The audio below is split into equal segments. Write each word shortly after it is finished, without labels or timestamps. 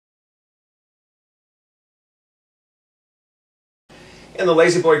In the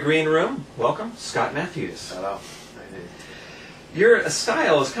Lazy Boy Green Room, welcome, Scott Matthews. Hello. Your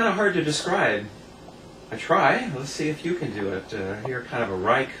style is kind of hard to describe. I try. Let's see if you can do it. You're kind of a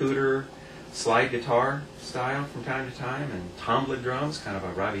Ry Cooder slide guitar style from time to time, and tumbler drums, kind of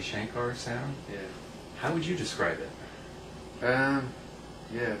a Ravi Shankar sound. Yeah. How would you describe it? Yeah,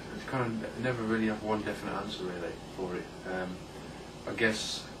 it's kind of never really have one definite answer really for it. I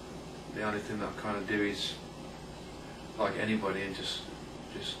guess the only thing that I kind of do is like anybody and just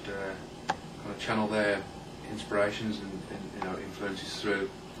kind of channel their inspirations and influences through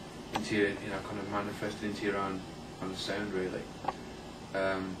into your, kind of manifested into your own kind of sound really.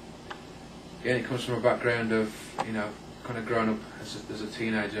 Again, it comes from a background of kind of growing up as a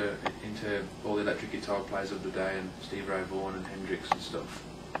teenager into all the electric guitar players of the day and Steve Ray Vaughan and Hendrix and stuff.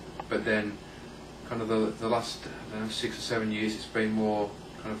 But then, kind of the last 6 or 7 years, it's been more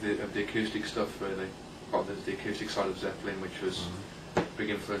kind of the acoustic stuff really. Well, there's the acoustic side of Zeppelin, which was a big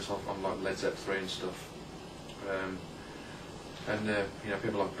influence on like Led Zeppelin 3 and stuff.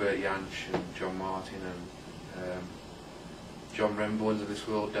 People like Bert Jansch and John Marten and John Renborns of this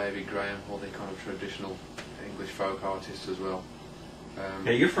world, David Graham, all the kind of traditional English folk artists as well.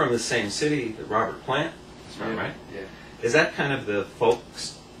 Now you're from the same city that Robert Plant is from, right? Yeah. Is that kind of the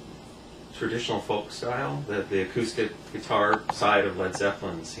traditional folk style? The acoustic guitar side of Led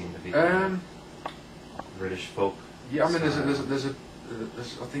Zeppelin seemed to be British folk. Yeah, I mean, there's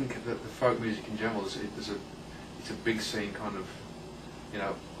I think that the folk music in general, it's a big scene kind of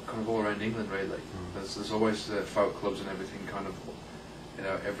all around England really. There's always folk clubs and everything kind of,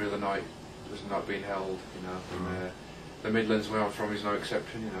 every other night there's a night being held, and the Midlands where I'm from is no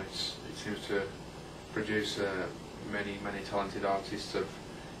exception. It seems to produce many talented artists. A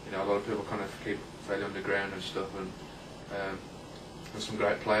lot of people kind of keep fairly underground and stuff, and there's some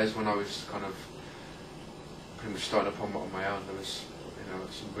great players. When I was kind of pretty much starting up on my own, there was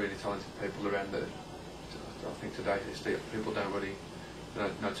some really talented people around that I think today people don't really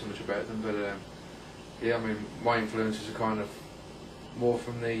know too much about them. But I mean, my influences are kind of more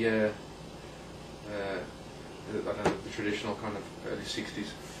from the traditional kind of early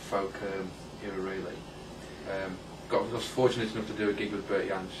 '60s folk era really. I was fortunate enough to do a gig with Bert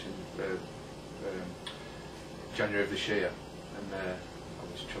Jansch in January of this year, and I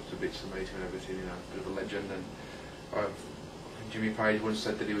was chucked to bits to meet him and everything, a bit of a legend. And Jimmy Page once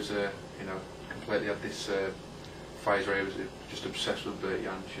said that he was completely at this phase where he was just obsessed with Bert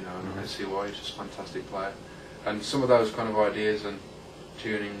Jansch, and I can see why. He's just a fantastic player. And some of those kind of ideas and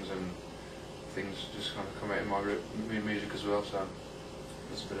tunings and things just kind of come out in my music as well, so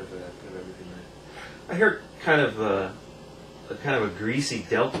there's a bit of everything there. I hear kind of a greasy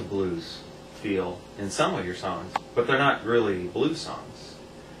Delta blues feel in some of your songs, but they're not really blues songs.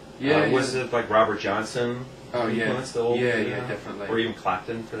 Was it like Robert Johnson? Oh yeah, influenced the old, yeah, definitely. Or even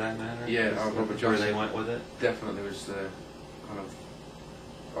Clapton for that matter. Yeah, Robert Johnson. Where they went with it. Definitely was the kind of.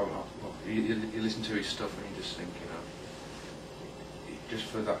 You listen to his stuff and you just think, just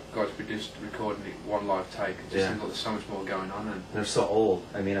for that guy to be just recording it one live take, it just seems like there's so much more going on. And they're so old.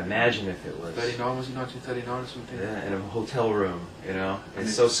 I mean, imagine if it was 39, was it 1939 or something? Yeah, in a hotel room,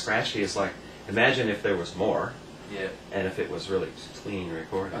 It's so scratchy. It's like, imagine if there was more. Yeah. And if it was really clean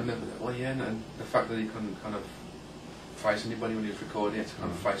recording. And and the fact that he couldn't kind of face anybody when he was recording it, to kind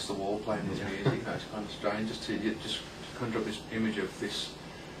of face the wall playing his music, it's kind of strange just to conjure up this image of this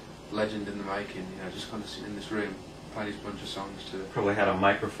legend in the making, just kind of sitting in this room playing his bunch of songs to... Probably had a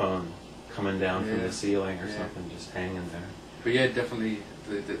microphone coming down from the ceiling or something, just hanging there. But yeah, definitely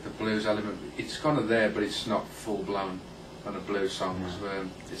the blues element, it's kind of there, but it's not full-blown kind of blues songs.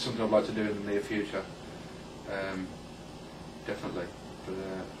 It's something I'd like to do in the near future. Definitely, but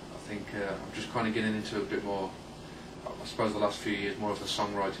I think I'm just kind of getting into a bit more, I suppose the last few years, more of the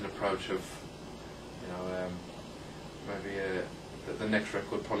songwriting approach of, maybe the next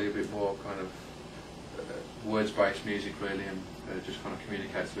record probably a bit more kind of words-based music really, and just kind of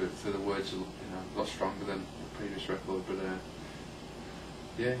communicate through the words a lot stronger than the previous record. But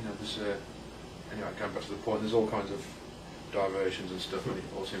there's anyway, going back to the point, there's all kinds of diversions and stuff, and it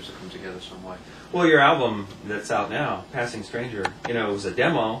all seems to come together some way. Well, your album that's out now, Passing Stranger, it was a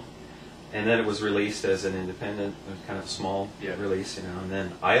demo, and then it was released as an independent, kind of small release, and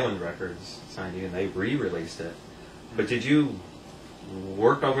then Island Records signed you, and they re-released it. But did you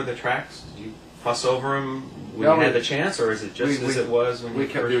work over the tracks? Did you fuss over them when you had the chance, or is it just as it was when you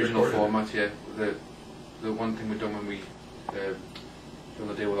first recorded it? We kept the original format, yeah. The one thing we'd done when we done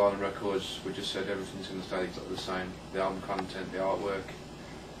the deal with Island Records, we just said everything's going to stay exactly the same, the album content, the artwork,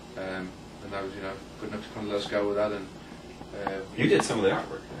 and that was good enough to kind of let us go with that. And you did some of the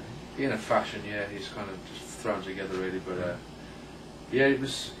artwork, in a fashion, yeah. He's kind of just thrown together really, but Yeah, it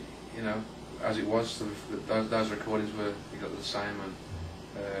was, you know, as it was. Sort of, those recordings were exactly the same,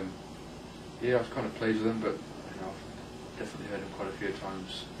 and yeah, I was kind of pleased with them. But you know, I've definitely heard them quite a few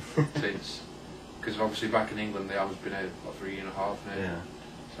times since. Because obviously back in England, the album's been out for a year and a half now. Yeah.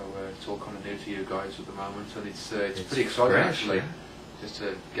 So it's all kind of new to you guys at the moment, and it's pretty exciting fresh, actually, yeah. just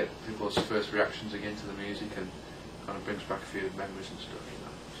to get people's first reactions again to the music, and kind of brings back a few memories and stuff, you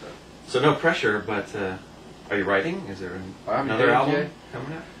know. So no pressure, but are you writing? Is there another album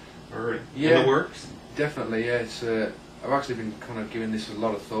coming out, or in the works? Definitely, yeah. It's I've actually been kind of giving this a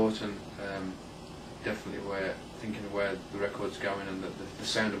lot of thought, and definitely thinking of where the record's going and the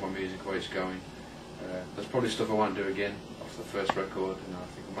sound of my music, where it's going. There's probably stuff I won't do again off the first record. You know, I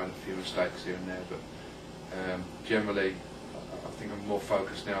think I made a few mistakes here and there, but generally, I think I'm more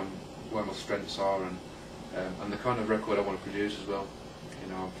focused now on where my strengths are, and the kind of record I want to produce as well.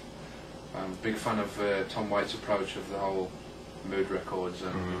 You know, I'm a big fan of Tom Waite's approach of the whole mood records,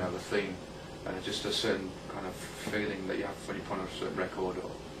 and you know, the theme, and just a certain kind of feeling that you have when you put on a certain record.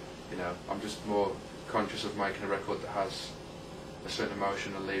 Or, you know, I'm just more conscious of making a record that has a certain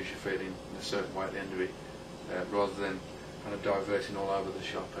emotion and leaves you feeling in a certain way at the end of it, rather than kind of diverting all over the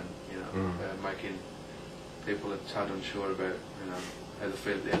shop and, you know, making people a tad unsure about, you know, how they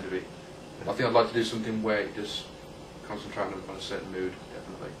feel at the end of it. I think I'd like to do something where you just concentrate on a certain mood,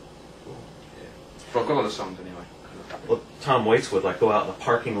 definitely. Cool. Yeah. But I've got a lot of songs anyway. Well, Tom Waits would like go out in the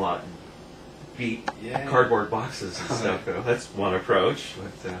parking lot and beat cardboard boxes and stuff. That's one approach.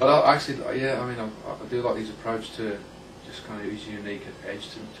 But actually, yeah, I mean, I do like his approach to just kind of his unique edge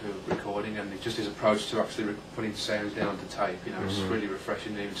to recording, and just his approach to actually putting sounds down onto tape. You know, it's really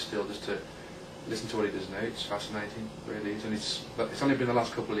refreshing even still just to listen to what he does now. It's fascinating, really. And it's only been the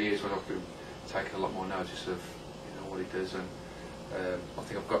last couple of years when I've been taking a lot more notice of, you know, what he does, and I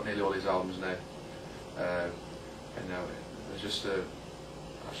think I've got nearly all his albums now. And now there's just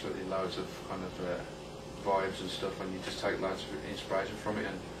absolutely loads of kind of vibes and stuff, and you just take loads of inspiration from it,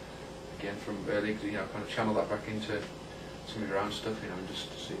 and again from early, you know, kind of channel that back into some of your own stuff, you know, and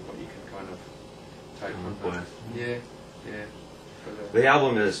just to see what you can kind of take from that. Yeah. But, the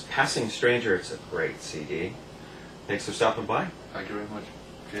album is Passing Stranger. It's a great CD. Thanks for stopping by. Thank you very much.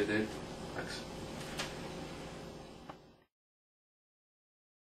 Cheers, Dave. Thanks.